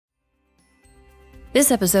This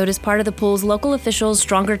episode is part of the pool's Local Officials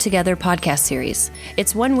Stronger Together podcast series.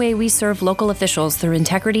 It's one way we serve local officials through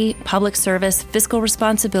integrity, public service, fiscal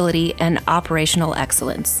responsibility, and operational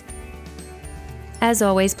excellence. As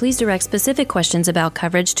always, please direct specific questions about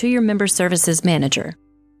coverage to your member services manager.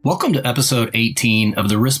 Welcome to episode 18 of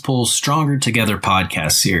the Risk Pool's Stronger Together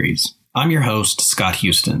podcast series. I'm your host, Scott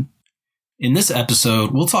Houston. In this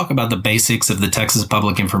episode, we'll talk about the basics of the Texas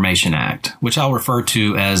Public Information Act, which I'll refer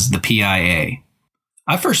to as the PIA.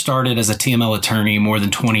 I first started as a TML attorney more than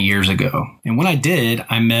 20 years ago, and when I did,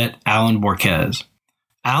 I met Alan Borquez.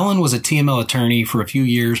 Alan was a TML attorney for a few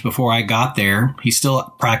years before I got there. He's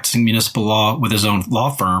still practicing municipal law with his own law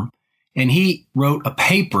firm, and he wrote a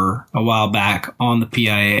paper a while back on the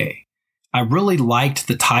PIA. I really liked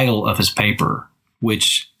the title of his paper,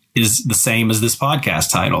 which is the same as this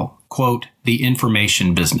podcast title, quote, The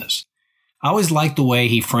Information Business. I always liked the way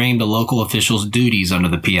he framed a local official's duties under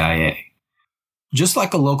the PIA. Just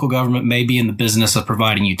like a local government may be in the business of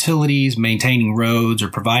providing utilities, maintaining roads, or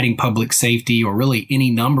providing public safety, or really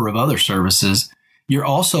any number of other services, you're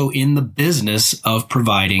also in the business of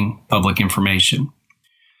providing public information.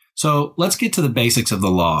 So let's get to the basics of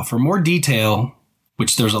the law. For more detail,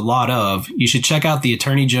 which there's a lot of, you should check out the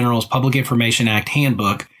Attorney General's Public Information Act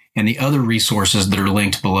Handbook and the other resources that are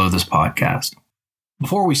linked below this podcast.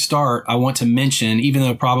 Before we start, I want to mention, even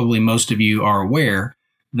though probably most of you are aware,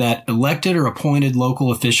 that elected or appointed local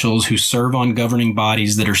officials who serve on governing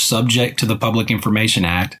bodies that are subject to the Public Information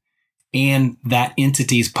Act and that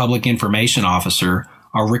entity's public information officer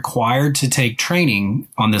are required to take training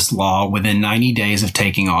on this law within 90 days of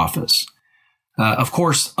taking office. Of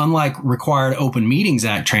course, unlike required Open Meetings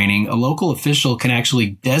Act training, a local official can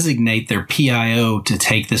actually designate their PIO to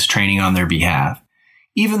take this training on their behalf.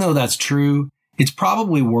 Even though that's true, it's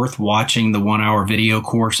probably worth watching the 1-hour video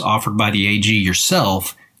course offered by the AG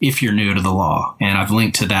yourself if you're new to the law, and I've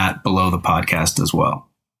linked to that below the podcast as well.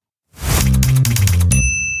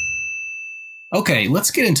 Okay, let's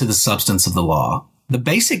get into the substance of the law. The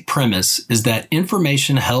basic premise is that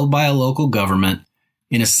information held by a local government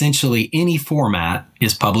in essentially any format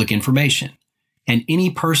is public information, and any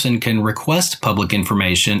person can request public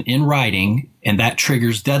information in writing, and that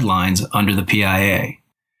triggers deadlines under the PIA.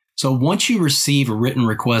 So once you receive a written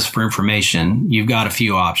request for information, you've got a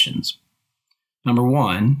few options. Number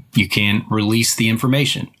one, you can release the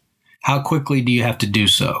information. How quickly do you have to do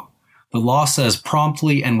so? The law says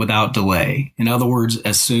promptly and without delay. In other words,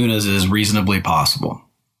 as soon as is reasonably possible.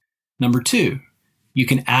 Number two, you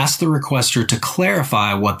can ask the requester to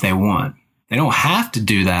clarify what they want. They don't have to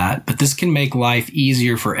do that, but this can make life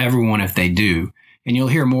easier for everyone if they do. And you'll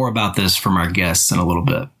hear more about this from our guests in a little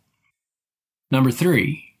bit. Number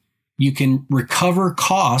three, you can recover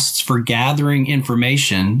costs for gathering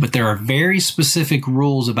information, but there are very specific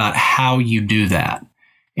rules about how you do that.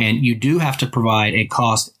 And you do have to provide a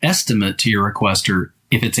cost estimate to your requester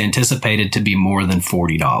if it's anticipated to be more than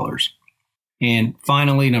 $40. And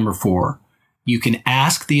finally, number four, you can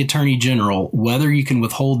ask the Attorney General whether you can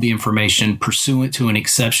withhold the information pursuant to an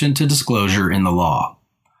exception to disclosure in the law.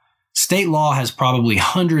 State law has probably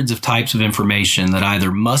hundreds of types of information that either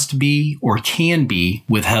must be or can be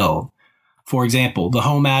withheld. For example, the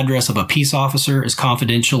home address of a peace officer is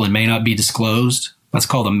confidential and may not be disclosed. That's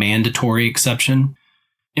called a mandatory exception.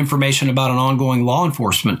 Information about an ongoing law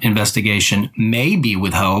enforcement investigation may be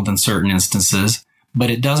withheld in certain instances, but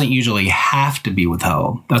it doesn't usually have to be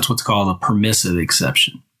withheld. That's what's called a permissive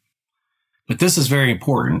exception. But this is very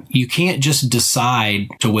important. You can't just decide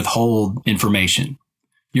to withhold information.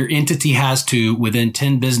 Your entity has to, within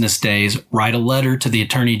 10 business days, write a letter to the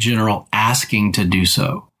Attorney General asking to do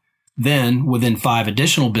so. Then, within 5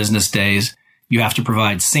 additional business days, you have to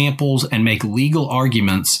provide samples and make legal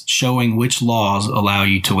arguments showing which laws allow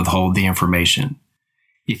you to withhold the information.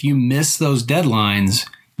 If you miss those deadlines,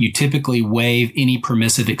 you typically waive any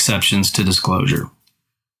permissive exceptions to disclosure.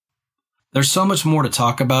 There's so much more to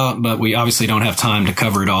talk about, but we obviously don't have time to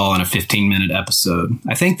cover it all in a 15-minute episode.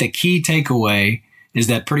 I think the key takeaway is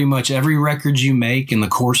that pretty much every record you make in the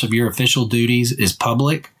course of your official duties is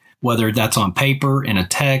public, whether that's on paper, in a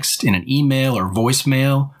text, in an email or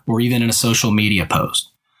voicemail, or even in a social media post.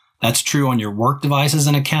 That's true on your work devices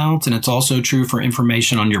and accounts, and it's also true for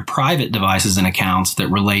information on your private devices and accounts that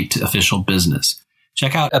relate to official business.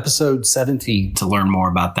 Check out episode 17 to learn more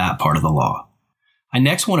about that part of the law. I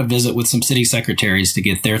next want to visit with some city secretaries to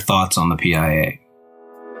get their thoughts on the PIA.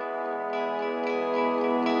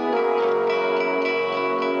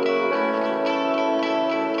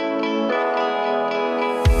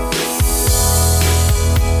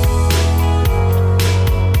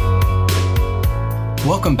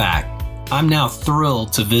 Welcome back. I'm now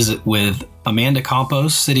thrilled to visit with Amanda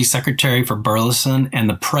Campos, City Secretary for Burleson and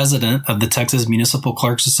the President of the Texas Municipal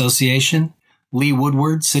Clerks Association, Lee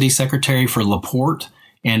Woodward, City Secretary for LaPorte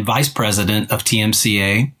and Vice President of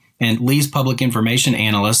TMCA, and Lee's Public Information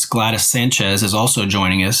Analyst, Gladys Sanchez, is also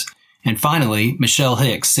joining us. And finally, Michelle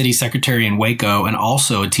Hicks, City Secretary in Waco and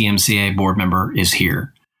also a TMCA board member, is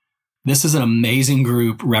here. This is an amazing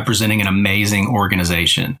group representing an amazing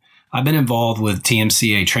organization. I've been involved with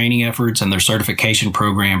TMCA training efforts and their certification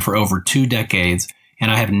program for over 2 decades, and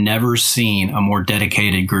I have never seen a more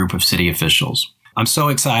dedicated group of city officials. I'm so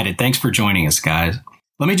excited. Thanks for joining us, guys.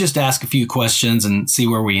 Let me just ask a few questions and see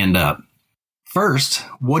where we end up. First,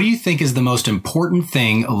 what do you think is the most important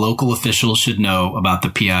thing a local official should know about the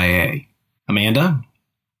PIA? Amanda?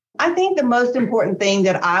 I think the most important thing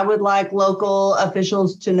that I would like local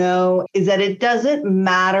officials to know is that it doesn't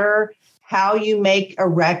matter how you make a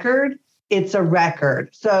record, it's a record.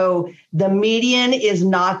 So the median is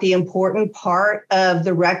not the important part of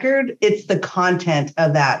the record, it's the content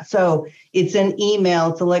of that. So it's an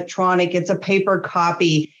email, it's electronic, it's a paper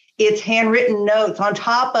copy, it's handwritten notes on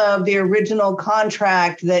top of the original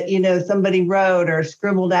contract that, somebody wrote or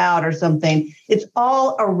scribbled out or something. It's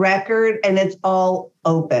all a record and it's all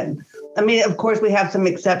open. I mean, of course, we have some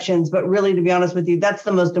exceptions, but really, to be honest with you, that's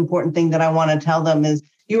the most important thing that I want to tell them is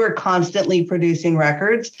you are constantly producing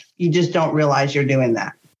records. You just don't realize you're doing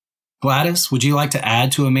that. Gladys, would you like to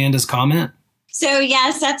add to Amanda's comment? So,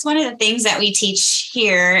 yes, that's one of the things that we teach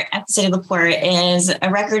here at the City of LaPorte is a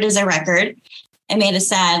record is a record. Amanda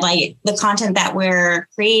said, the content that we're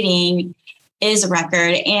creating is a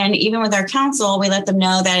record. And even with our council, we let them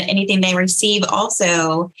know that anything they receive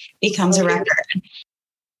also becomes a record.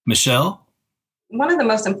 Michelle? One of the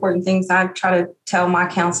most important things I try to tell my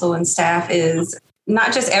council and staff is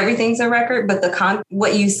not just everything's a record, but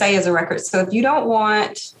what you say is a record. So if you don't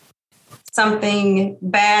want something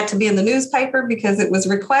bad to be in the newspaper because it was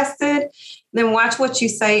requested, then watch what you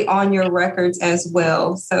say on your records as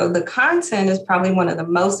well. So the content is probably one of the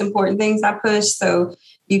most important things I push. So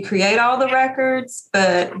you create all the records,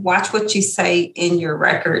 but watch what you say in your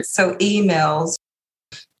records. So emails,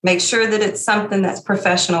 make sure that it's something that's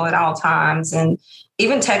professional at all times. And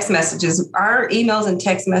even text messages, our emails and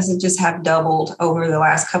text messages have doubled over the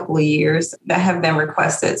last couple of years that have been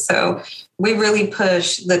requested. So we really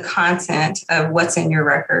push the content of what's in your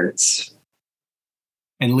records.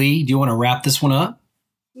 And Lee, do you want to wrap this one up?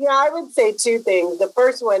 Yeah, I would say 2 things. The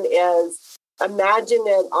first one is imagine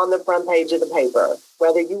it on the front page of the paper,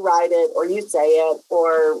 whether you write it or you say it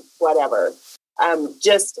or whatever.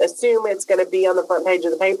 Just assume it's going to be on the front page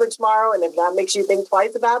of the paper tomorrow. And if that makes you think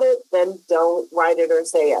twice about it, then don't write it or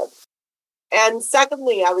say it. And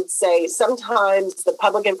secondly, I would say sometimes the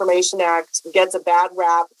Public Information Act gets a bad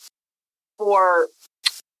rap for,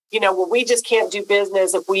 we just can't do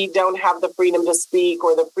business if we don't have the freedom to speak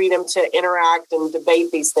or the freedom to interact and debate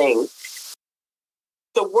these things.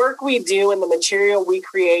 The work we do and the material we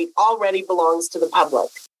create already belongs to the public.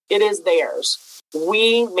 It is theirs.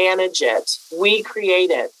 We manage it, we create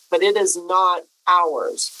it, but it is not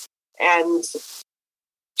ours. And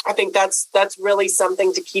I think that's really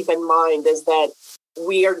something to keep in mind is that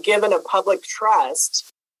we are given a public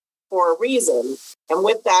trust for a reason. And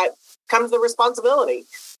with that comes the responsibility.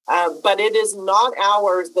 But it is not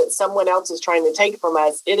ours that someone else is trying to take from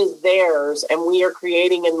us. It is theirs, and we are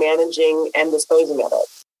creating and managing and disposing of it,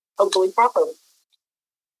 hopefully properly.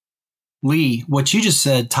 Lee, what you just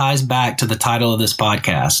said ties back to the title of this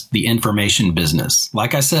podcast, The Information Business.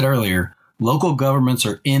 Like I said earlier, local governments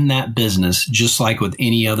are in that business just like with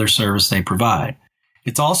any other service they provide.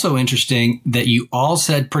 It's also interesting that you all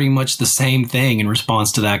said pretty much the same thing in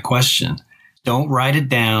response to that question. Don't write it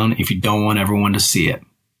down if you don't want everyone to see it.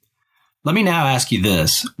 Let me now ask you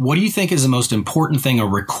this. What do you think is the most important thing a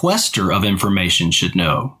requester of information should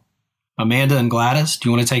know? Amanda and Gladys, do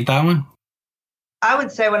you want to take that one? I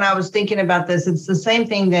would say when I was thinking about this, it's the same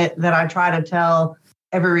thing that I try to tell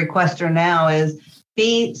every requester now is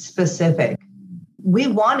be specific. We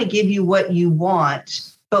want to give you what you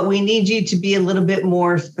want, but we need you to be a little bit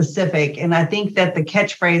more specific. And I think that the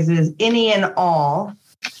catchphrase is any and all.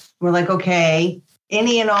 We're like, okay,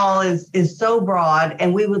 any and all is so broad,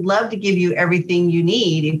 and we would love to give you everything you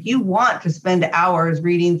need. If you want to spend hours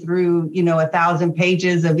reading through, 1,000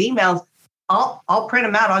 pages of emails, I'll print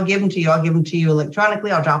them out. I'll give them to you. I'll give them to you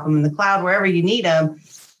electronically. I'll drop them in the cloud, wherever you need them.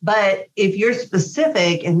 But if you're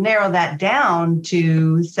specific and narrow that down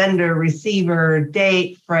to sender, receiver,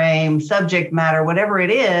 date, frame, subject matter, whatever it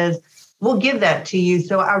is, we'll give that to you.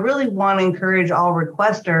 So I really want to encourage all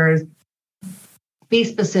requesters, be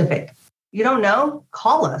specific. You don't know?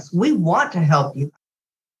 Call us. We want to help you.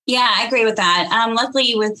 Yeah, I agree with that.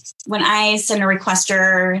 Luckily, when I send a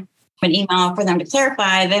requester an email for them to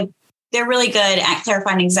clarify, they're really good at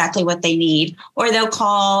clarifying exactly what they need, or they'll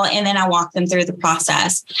call and then I walk them through the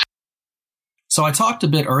process. So I talked a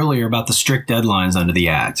bit earlier about the strict deadlines under the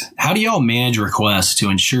Act. How do y'all manage requests to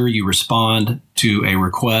ensure you respond to a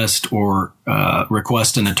request or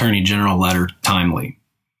request an Attorney General letter timely?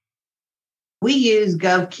 We use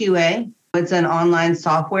GovQA. It's an online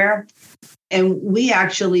software. And we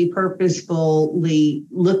actually purposefully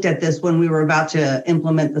looked at this when we were about to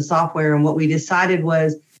implement the software. And what we decided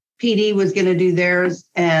was PD was going to do theirs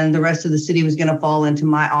and the rest of the city was going to fall into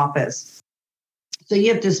my office. So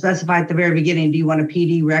you have to specify at the very beginning, do you want a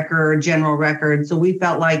PD record or general record? So we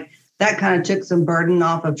felt like that kind of took some burden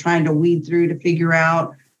off of trying to weed through to figure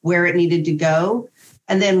out where it needed to go.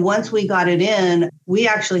 And then once we got it in, we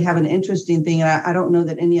actually have an interesting thing, and I don't know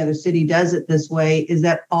that any other city does it this way, is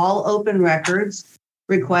that all open records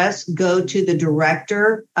requests go to the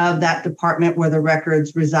director of that department where the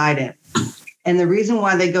records reside in. And the reason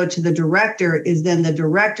why they go to the director is then the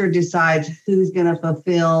director decides who's going to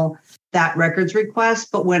fulfill that records request.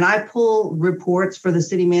 But when I pull reports for the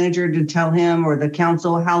city manager to tell him or the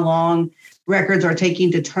council how long records are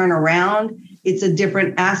taking to turn around, it's a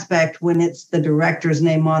different aspect when it's the director's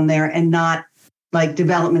name on there and not like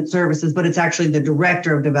development services, but it's actually the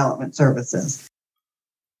director of development services.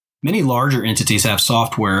 Many larger entities have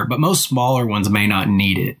software, but most smaller ones may not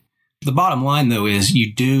need it. The bottom line, though, is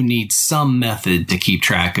you do need some method to keep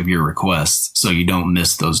track of your requests so you don't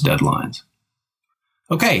miss those deadlines.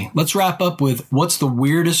 Okay, let's wrap up with what's the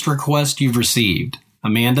weirdest request you've received?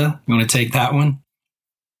 Amanda, you want to take that one?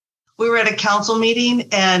 We were at a council meeting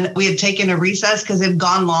and we had taken a recess because it had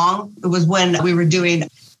gone long. It was when we were doing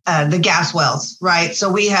the gas wells, right?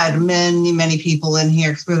 So we had many people in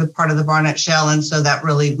here because we were part of the Barnett Shell. And so that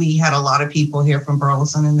really, we had a lot of people here from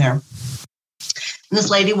Burleson in there. And this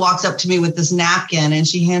lady walks up to me with this napkin and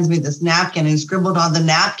she hands me this napkin, and scribbled on the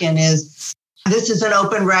napkin is, "This is an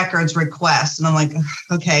open records request." And I'm like,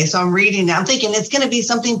 okay. So I'm reading it. I'm thinking it's going to be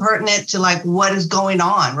something pertinent to like what is going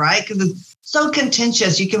on, right? Because it's so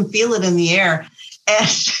contentious. You can feel it in the air. And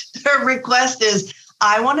her request is,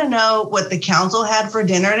 "I want to know what the council had for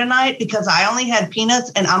dinner tonight because I only had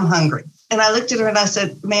peanuts and I'm hungry." And I looked at her and I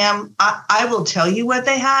said, "Ma'am, I will tell you what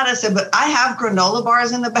they had." I said, "But I have granola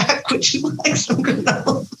bars in the back. Would you like some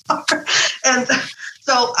granola bars?" And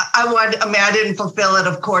so I didn't fulfill it.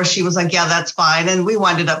 Of course, she was like, "Yeah, that's fine." And we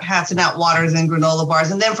winded up passing out waters and granola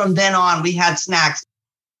bars. And then from then on, we had snacks.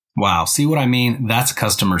 Wow. See what I mean? That's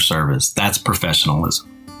customer service. That's professionalism.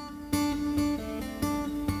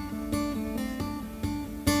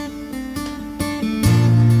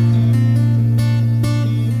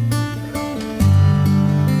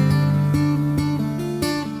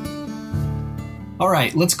 All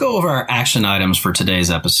right, let's go over our action items for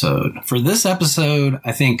today's episode. For this episode,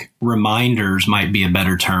 I think reminders might be a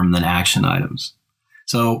better term than action items.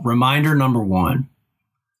 So reminder number 1,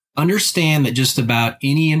 understand that just about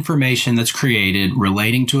any information that's created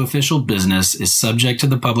relating to official business is subject to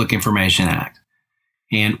the Public Information Act.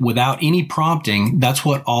 And without any prompting, that's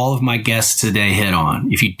what all of my guests today hit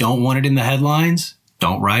on. If you don't want it in the headlines,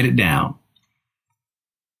 don't write it down.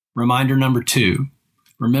 Reminder number 2.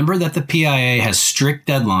 Remember that the PIA has strict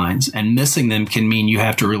deadlines, and missing them can mean you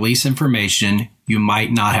have to release information you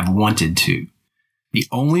might not have wanted to. The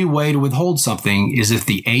only way to withhold something is if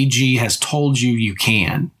the AG has told you you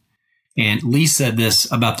can. And Lee said this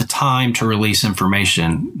about the time to release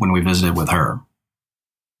information when we visited with her.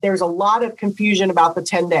 There's a lot of confusion about the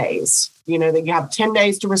 10 days, that you have 10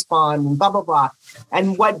 days to respond and blah, blah, blah.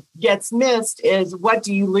 And what gets missed is, what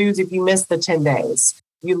do you lose if you miss the 10 days?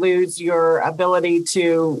 You lose your ability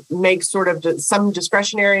to make sort of some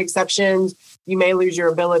discretionary exceptions. You may lose your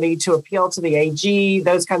ability to appeal to the AG,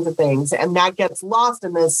 those kinds of things. And that gets lost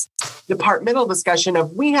in this departmental discussion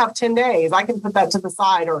of, we have 10 days. I can put that to the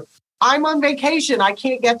side, or I'm on vacation. I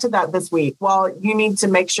can't get to that this week. Well, you need to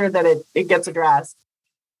make sure that it gets addressed.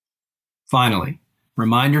 Finally,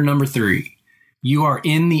 reminder number 3, you are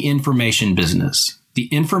in the information business. The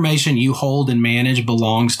information you hold and manage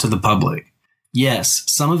belongs to the public. Yes,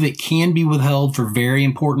 some of it can be withheld for very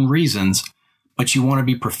important reasons, but you want to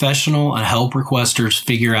be professional and help requesters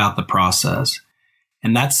figure out the process.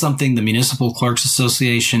 And that's something the Municipal Clerks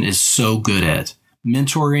Association is so good at,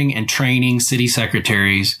 mentoring and training city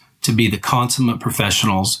secretaries to be the consummate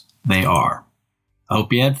professionals they are. I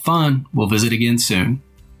hope you had fun. We'll visit again soon.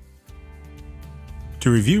 To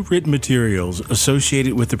review written materials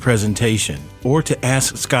associated with the presentation or to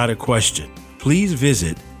ask Scott a question, please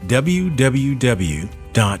visit www.tmlirp.org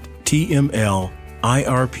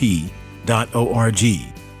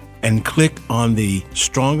and click on the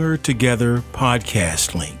Stronger Together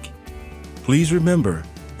podcast link. Please remember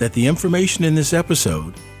that the information in this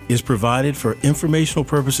episode is provided for informational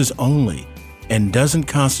purposes only and doesn't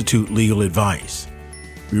constitute legal advice.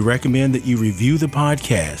 We recommend that you review the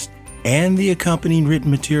podcast and the accompanying written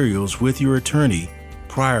materials with your attorney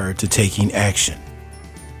prior to taking action.